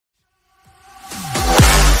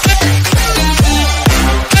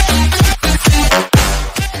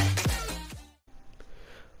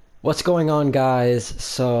What's going on, guys?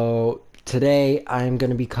 So today I'm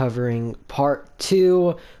going to be covering part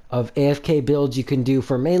 2 of AFK builds you can do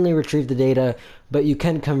for mainly retrieve the data, but you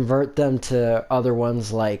can convert them to other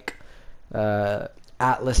ones like uh,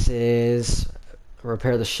 atlases,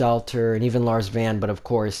 repair the shelter, and even Lars Van. But of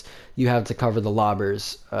course, you have to cover the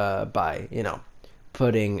lobbers by,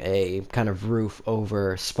 putting a kind of roof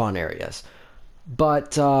over spawn areas.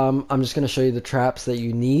 But I'm just going to show you the traps that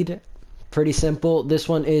you need. Pretty simple. This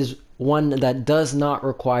one is one that does not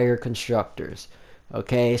require constructors.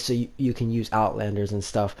 Okay, so you can use outlanders and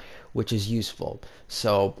stuff, which is useful.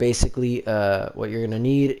 So basically, what you're gonna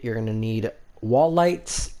need wall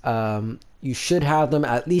lights. You should have them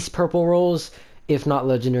at least purple rolls, if not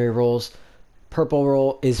legendary rolls. Purple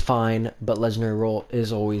roll is fine, but legendary roll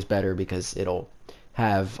is always better because it'll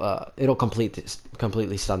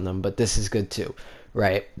completely stun them. But this is good too,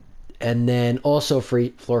 right? And then also free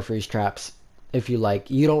floor freeze traps if you like.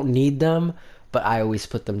 You don't need them, but I always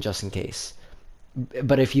put them just in case.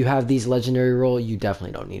 But if you have these legendary roll, you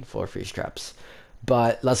definitely don't need floor freeze traps.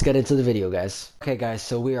 But let's get into the video, guys. Okay, guys,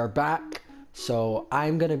 so we are back. So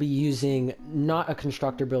I'm going to be using not a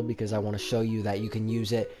constructor build because I want to show you that you can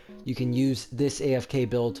use it. You can use this AFK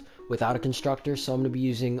build without a constructor. So I'm going to be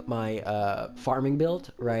using my farming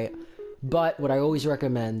build, right? But what I always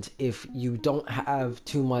recommend, if you don't have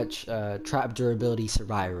too much trap durability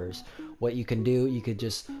survivors, what you can do, you could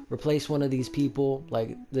just replace one of these people,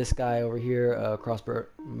 like this guy over here,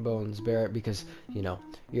 Crossbones Barrett, because,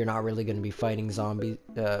 you're not really going to be fighting zombie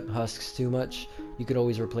husks too much. You could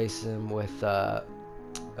always replace him with, where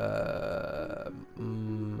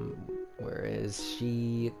is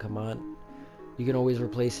she? Come on. You can always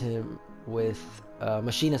replace him with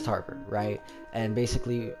Machinist Harper, right? And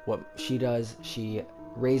basically what she does, she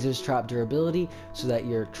raises trap durability so that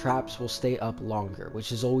your traps will stay up longer,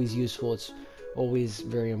 which is always useful. It's always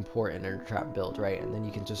very important in a trap build, right? And then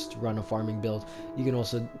you can just run a farming build. You can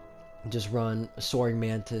also just run a soaring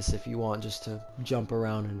mantis if you want, just to jump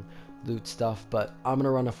around and loot stuff. But I'm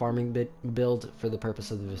gonna run a farming build for the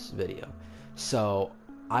purpose of this video. So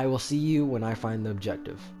I will see you when I find the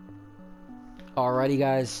objective. Alrighty,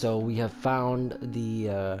 guys, so we have found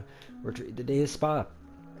the retrieve the data spot.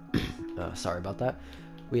 Sorry about that.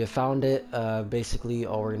 We have found it. Basically,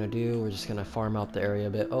 all we're gonna do, we're just gonna farm out the area a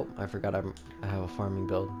bit. Oh, I forgot I have a farming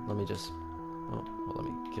build. Let me just, well, let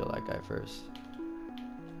me kill that guy first,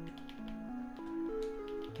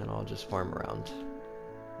 and I'll just farm around.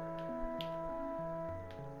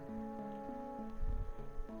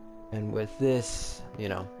 And with this, you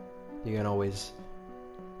can always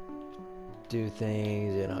do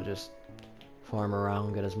things, just farm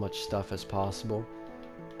around, get as much stuff as possible.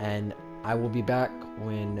 And I will be back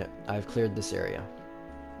when I've cleared this area.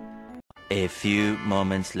 A few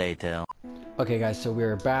moments later. Okay, guys, so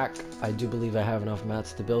we're back. I do believe I have enough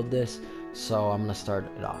mats to build this, so I'm gonna start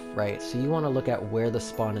it off, right? So you want to look at where the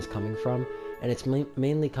spawn is coming from, and it's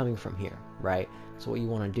mainly coming from here, right? So what you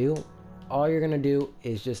want to do, all you're gonna do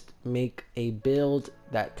is just make a build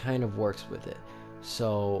that kind of works with it.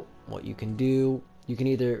 So what you can do, you can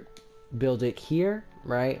either build it here,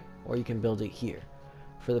 right, or you can build it here.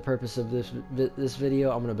 For the purpose of this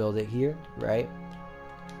video, I'm gonna build it here, right?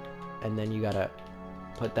 And then you gotta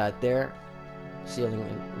put that there, ceiling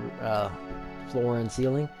and floor and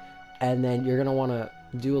ceiling, and then you're gonna want to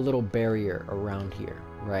do a little barrier around here,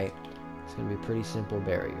 right? It's gonna be a pretty simple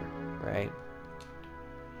barrier, right?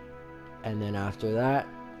 And then after that,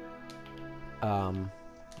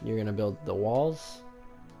 you're gonna build the walls,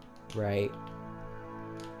 right?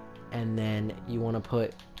 And then you want to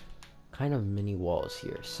put kind of mini walls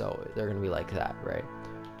here, so they're gonna be like that, right?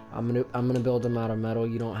 I'm gonna build them out of metal.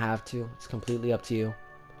 You don't have to, it's completely up to you.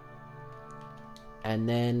 And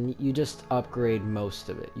then you just upgrade most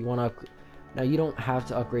of it. You want to now, you don't have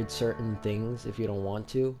to upgrade certain things if you don't want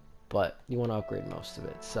to, but you want to upgrade most of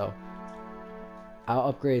it. So I'll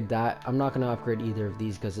upgrade that. I'm not gonna upgrade either of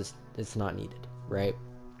these because it's not needed, right?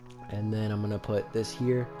 And then I'm gonna put this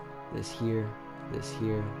here, this here, this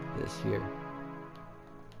here, this here,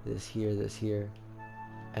 this here, this here,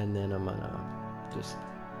 and then I'm gonna just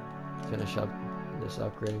finish up this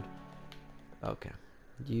upgrade. Okay,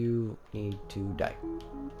 you need to die.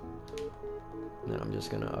 And then I'm just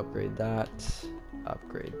gonna upgrade that,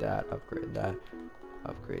 upgrade that, upgrade that,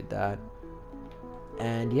 upgrade that,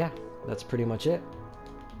 and yeah, that's pretty much it.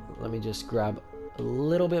 Let me just grab a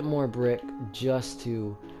little bit more brick just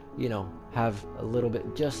to, have a little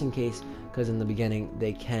bit, just in case, because in the beginning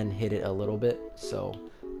they can hit it a little bit, so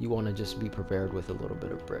you want to just be prepared with a little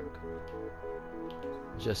bit of brick,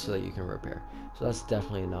 just so that you can repair. So that's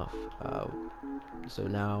definitely enough. So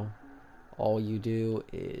now all you do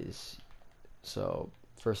is, so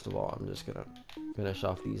first of all, I'm just gonna finish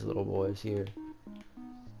off these little boys here.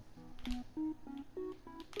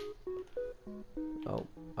 Oh,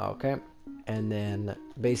 okay. And then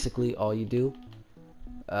basically all you do,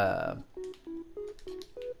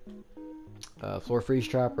 floor freeze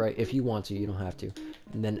trap, right? If you want to, you don't have to.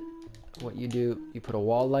 And then what you do, you put a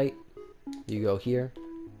wall light, you go here,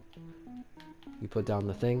 you put down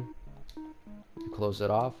the thing, you close it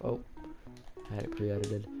off. Oh, I had it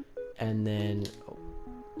pre-edited. And then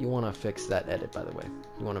you want to fix that edit, by the way.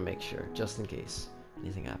 You want to make sure, just in case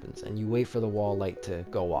anything happens. And you wait for the wall light to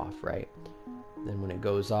go off, right? Then when it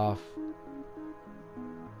goes off,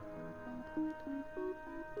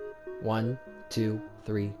 1, 2,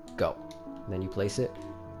 3, go. And then you place it,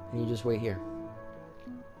 and you just wait here.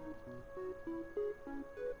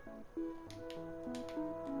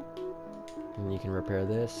 And you can repair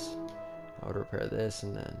this. I would repair this,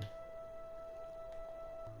 and then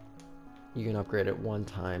you can upgrade it one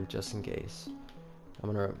time just in case.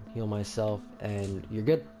 I'm gonna heal myself, and you're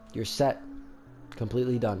good. You're set.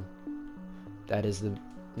 Completely done. That is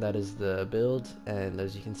the build, and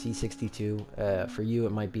as you can see, 62. For you,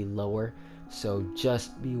 it might be lower, so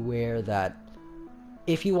just beware that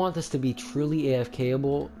if you want this to be truly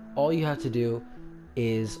AFKable, all you have to do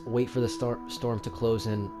is wait for the storm to close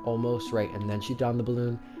in almost, right, and then shoot down the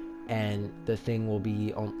balloon, and the thing will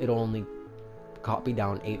be it'll only copy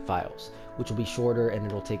down 8 files, which will be shorter and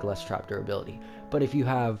it'll take less trap durability. But if you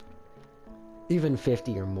have even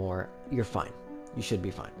 50 or more, you're fine. You should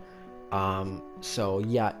be fine. So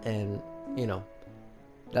yeah, and you know,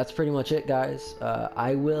 that's pretty much it, guys.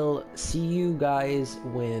 I will see you guys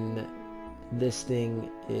when this thing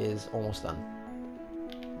is almost done.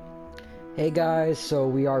 Hey guys, so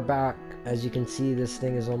we are back. As you can see, this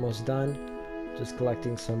thing is almost done. Just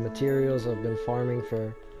collecting some materials. I've been farming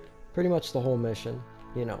for pretty much the whole mission.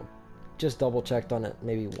 You know, just double checked on it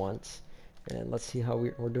maybe once. And let's see how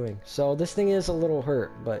we're doing. So this thing is a little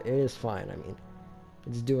hurt, but it is fine. I mean,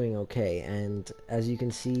 it's doing okay. And as you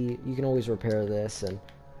can see, you can always repair this. And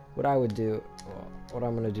what I would do, well, what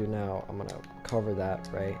I'm going to do now, I'm going to cover that,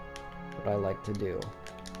 right? What I like to do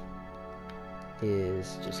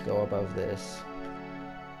is just go above this,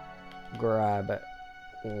 grab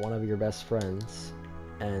one of your best friends,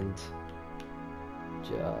 and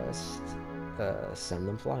just send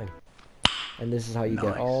them flying. And this is how you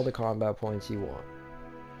get all the combat points you want.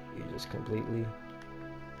 You just completely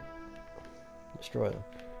destroy them.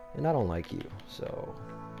 And I don't like you, so...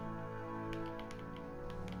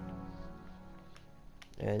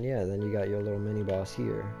 And yeah, then you got your little mini-boss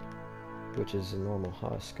here, which is a normal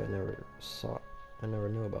husk. I never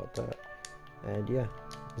knew about that. And yeah,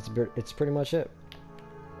 it's pretty much it.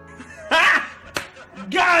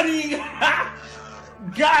 Got him!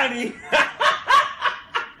 Got him!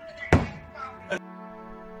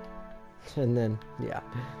 And then, yeah,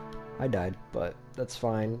 I died, but that's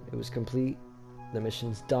fine. It was complete. The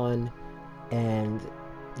mission's done. And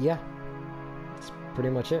yeah, that's pretty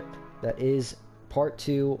much it. That is part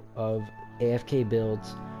 2 of AFK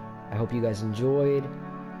builds. I hope you guys enjoyed.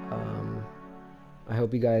 I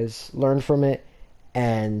hope you guys learned from it.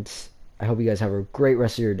 And I hope you guys have a great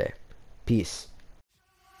rest of your day. Peace.